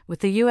prices,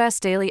 with the U.S.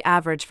 daily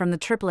average from the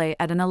AAA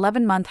at an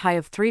 11-month high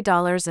of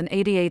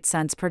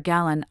 $3.88 per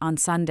gallon on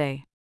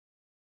Sunday.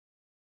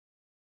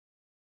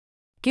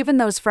 Given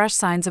those fresh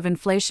signs of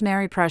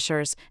inflationary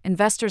pressures,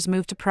 investors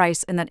moved to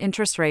price in that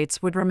interest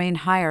rates would remain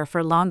higher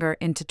for longer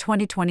into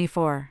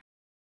 2024.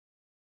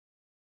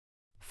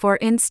 For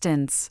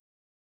instance,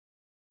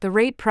 the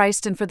rate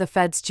priced in for the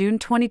Fed's June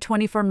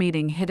 2024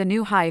 meeting hit a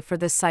new high for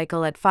this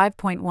cycle at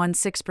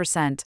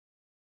 5.16%,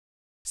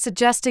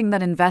 suggesting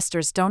that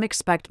investors don't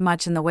expect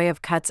much in the way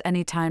of cuts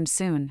anytime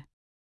soon.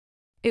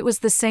 It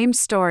was the same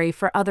story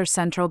for other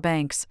central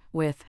banks,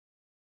 with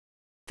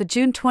the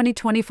June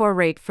 2024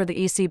 rate for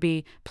the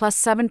ECB, plus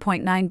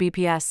 7.9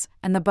 bps,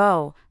 and the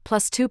BOE,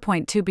 plus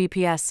 2.2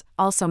 bps,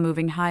 also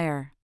moving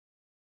higher.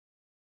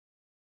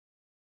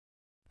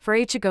 For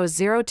each it goes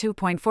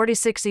 02.46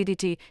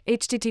 EDT,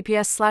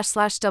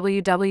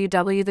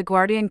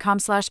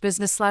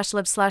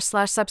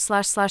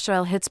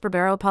 https://www.theguardian.com/business/live/sub/oil hits per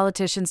barrel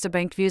politicians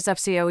debanked views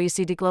FC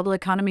OECD global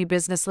economy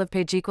business live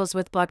page equals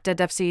with block dead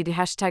FCED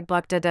hashtag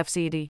block dead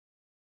FCED.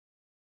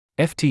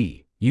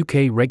 FT,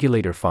 UK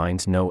regulator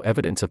finds no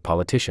evidence of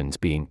politicians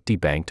being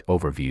debanked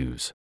over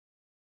views.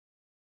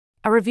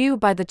 A review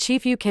by the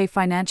chief UK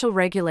financial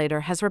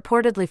regulator has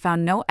reportedly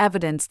found no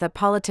evidence that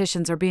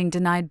politicians are being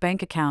denied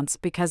bank accounts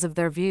because of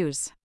their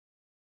views.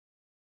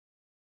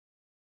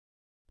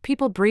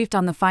 People briefed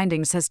on the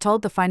findings has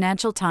told the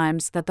Financial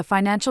Times that the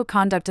Financial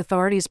Conduct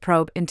Authority's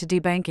probe into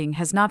debanking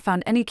has not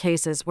found any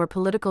cases where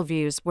political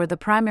views were the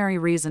primary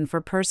reason for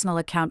personal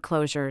account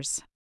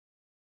closures.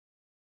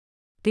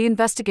 The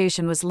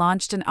investigation was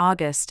launched in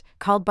August,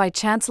 called by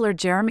Chancellor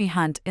Jeremy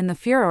Hunt in the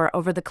furor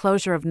over the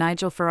closure of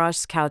Nigel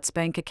Farage's Coutts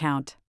bank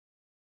account.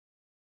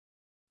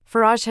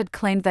 Farage had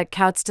claimed that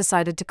Coutts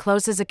decided to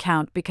close his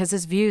account because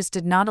his views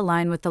did not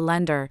align with the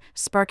lender,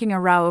 sparking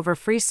a row over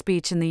free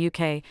speech in the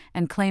UK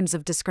and claims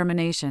of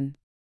discrimination.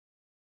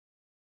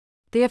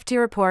 The FT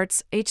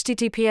reports,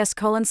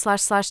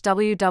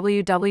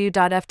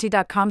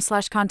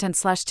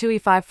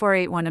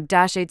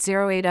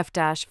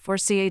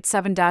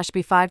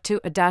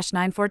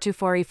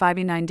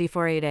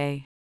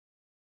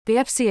 The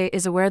FCA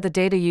is aware the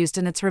data used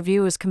in its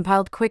review is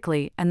compiled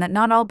quickly and that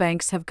not all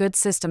banks have good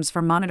systems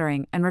for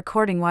monitoring and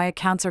recording why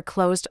accounts are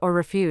closed or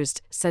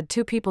refused, said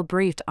two people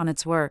briefed on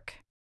its work.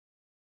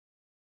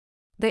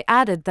 They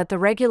added that the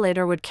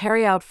regulator would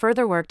carry out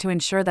further work to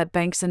ensure that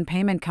banks and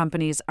payment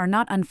companies are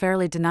not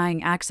unfairly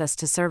denying access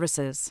to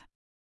services.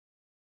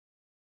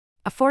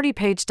 A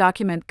 40-page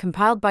document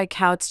compiled by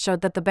Coutts showed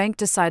that the bank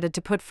decided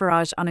to put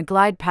Farage on a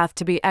glide path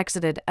to be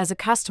exited as a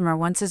customer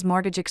once his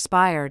mortgage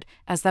expired,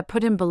 as that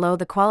put him below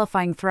the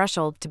qualifying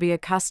threshold to be a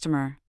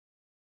customer.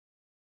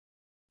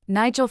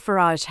 Nigel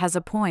Farage has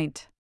a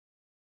point.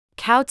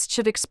 Coutts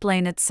should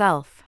explain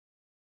itself.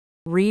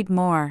 Read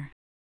more.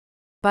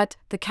 But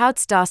the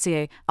Coutts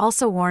dossier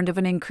also warned of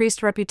an increased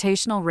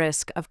reputational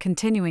risk of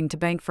continuing to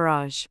bank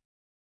Farage.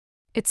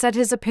 It said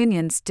his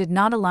opinions did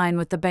not align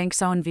with the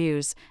bank's own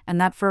views,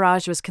 and that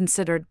Farage was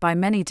considered by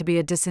many to be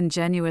a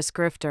disingenuous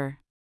grifter.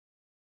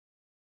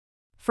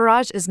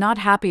 Farage is not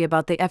happy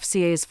about the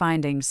FCA's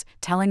findings,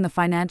 telling the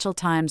Financial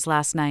Times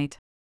last night.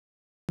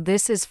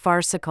 This is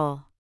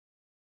farcical.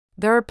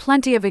 There are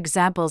plenty of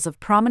examples of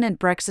prominent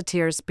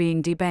Brexiteers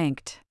being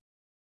debanked.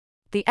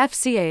 The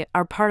FCA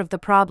are part of the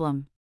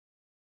problem.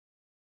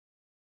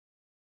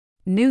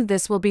 Knew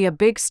this will be a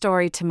big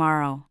story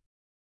tomorrow.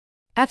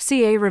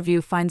 FCA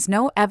review finds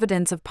no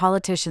evidence of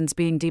politicians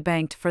being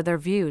debanked for their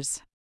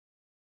views.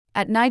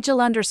 At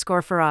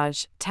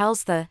Nigel_Farage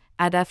tells the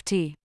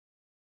 @FT.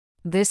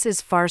 This is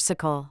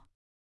farcical.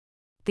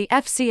 The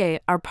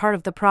FCA are part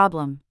of the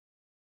problem.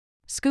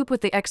 Scoop with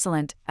the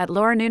excellent at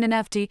Laura Noonan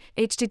FT,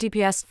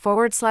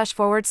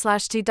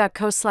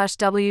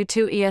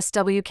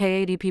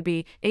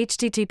 https://t.co/w2eswkadpb,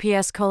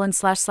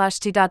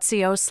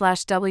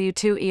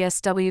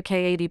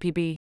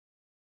 https://t.co/w2eswkadpb.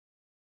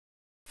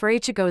 For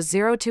HGO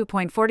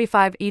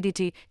 02.45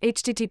 EDT,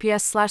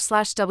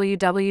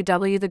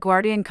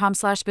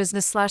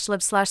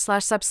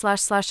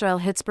 https://www.theguardian.com/business/live/sub/oil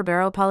hits per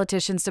barrel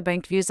politicians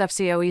debanked views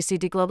FCO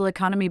OECD global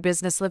economy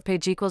business live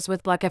page equals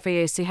with block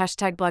FAAC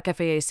hashtag block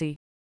FAAC.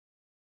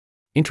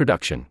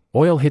 Introduction.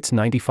 Oil hits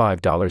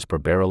 $95 per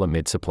barrel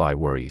amid supply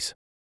worries.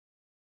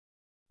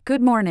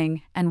 Good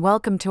morning, and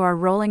welcome to our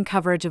rolling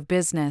coverage of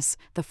business,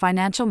 the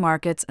financial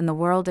markets and the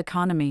world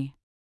economy.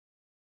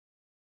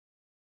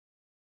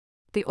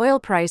 The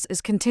oil price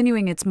is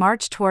continuing its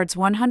march towards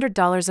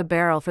 $100 a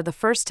barrel for the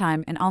first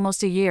time in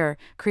almost a year,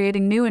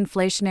 creating new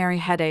inflationary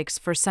headaches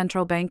for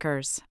central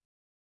bankers.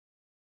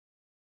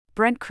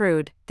 Brent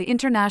crude, the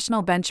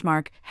international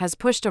benchmark, has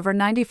pushed over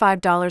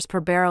 $95 per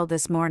barrel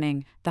this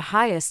morning, the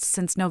highest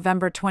since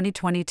November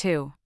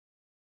 2022.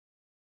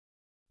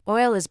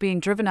 Oil is being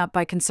driven up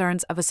by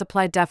concerns of a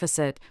supply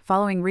deficit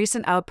following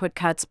recent output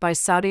cuts by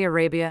Saudi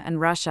Arabia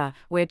and Russia,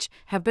 which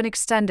have been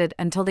extended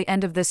until the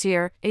end of this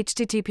year.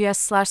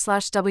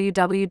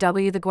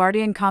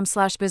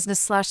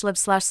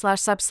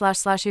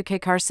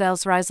 https://www.theguardian.com/business/live/sub/UK car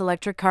sales rise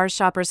electric cars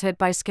shoppers hit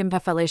by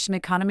skimflation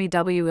economy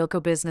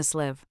Wilco business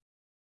live.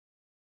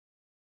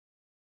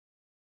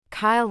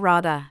 Kyle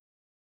Rada,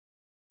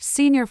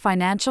 Senior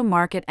Financial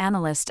Market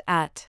Analyst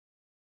at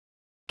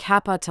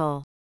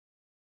Capital.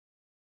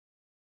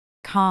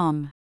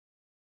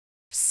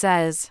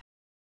 Says,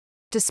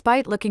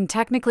 despite looking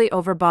technically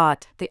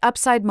overbought, the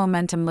upside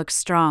momentum looks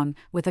strong,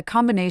 with a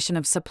combination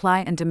of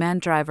supply and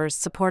demand drivers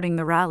supporting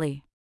the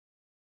rally.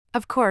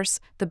 Of course,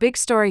 the big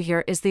story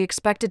here is the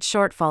expected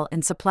shortfall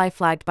in supply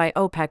flagged by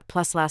OPEC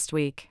Plus last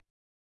week.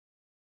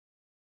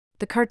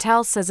 The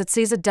cartel says it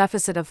sees a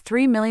deficit of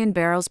 3 million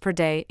barrels per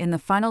day in the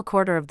final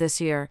quarter of this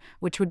year,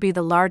 which would be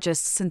the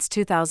largest since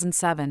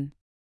 2007.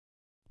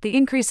 The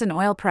increase in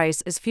oil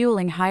price is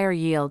fueling higher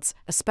yields,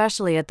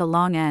 especially at the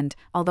long end,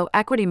 although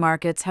equity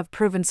markets have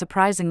proven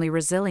surprisingly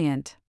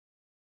resilient.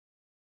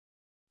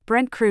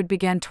 Brent crude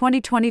began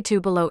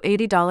 2022 below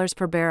 $80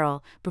 per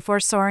barrel, before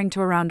soaring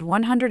to around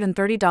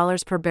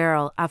 $130 per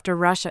barrel after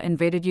Russia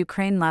invaded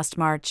Ukraine last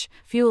March,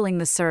 fueling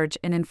the surge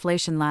in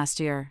inflation last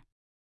year.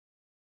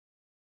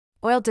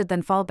 Oil did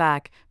then fall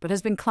back, but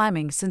has been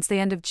climbing since the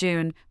end of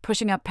June,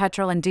 pushing up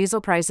petrol and diesel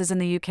prices in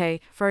the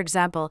UK. For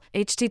example,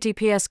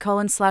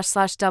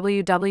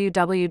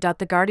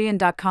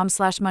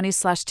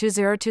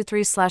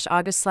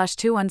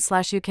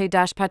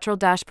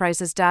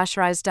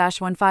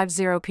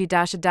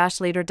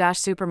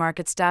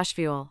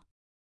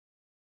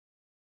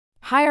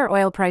 Higher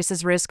oil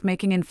prices risk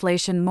making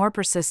inflation more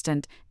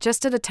persistent,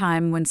 just at a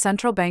time when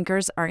central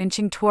bankers are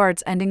inching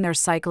towards ending their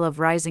cycle of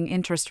rising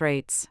interest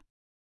rates.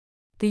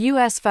 The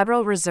U.S.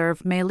 Federal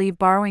Reserve may leave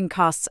borrowing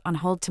costs on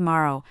hold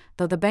tomorrow,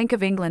 though the Bank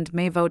of England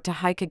may vote to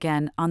hike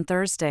again on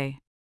Thursday.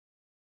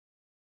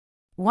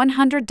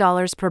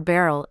 $100 per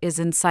barrel is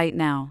in sight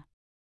now.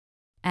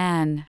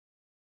 Anne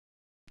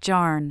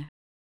Jarn.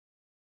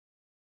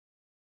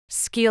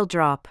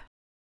 Skeeldrop,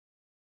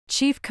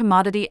 Chief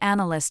Commodity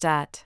Analyst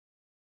at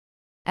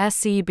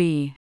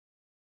SEB,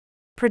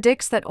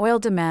 predicts that oil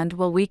demand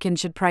will weaken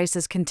should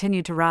prices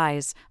continue to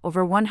rise,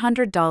 over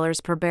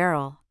 $100 per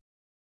barrel.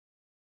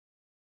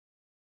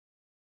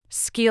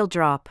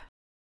 Skeeldrop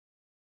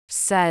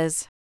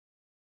says,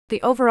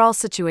 the overall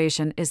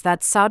situation is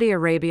that Saudi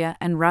Arabia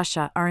and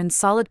Russia are in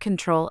solid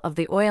control of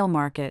the oil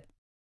market.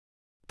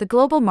 The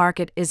global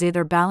market is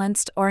either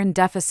balanced or in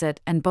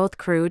deficit, and both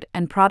crude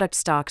and product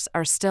stocks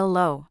are still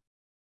low.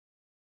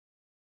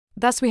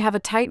 Thus, we have a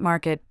tight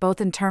market both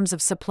in terms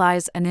of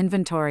supplies and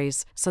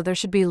inventories, so there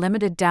should be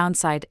limited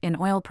downside in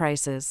oil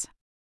prices.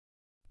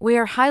 We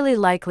are highly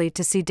likely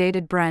to see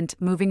dated Brent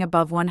moving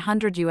above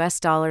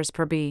 $100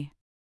 per B.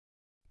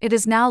 It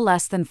is now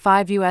less than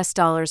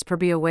 $5 per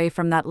B away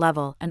from that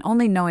level, and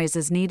only noise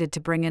is needed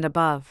to bring it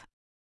above.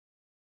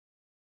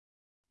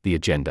 The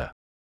agenda.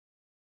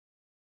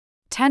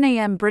 10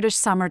 a.m. British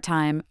Summer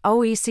Time,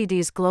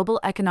 OECD's Global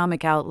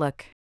Economic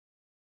Outlook.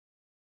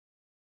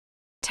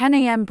 10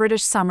 a.m.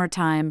 British Summer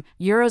Time,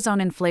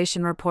 Eurozone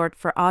inflation report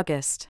for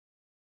August.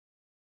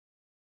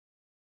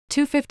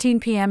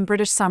 2:15 p.m.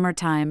 British Summer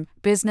Time,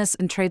 Business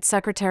and Trade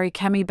Secretary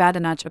Kemi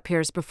Badenoch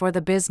appears before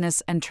the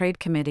Business and Trade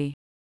Committee.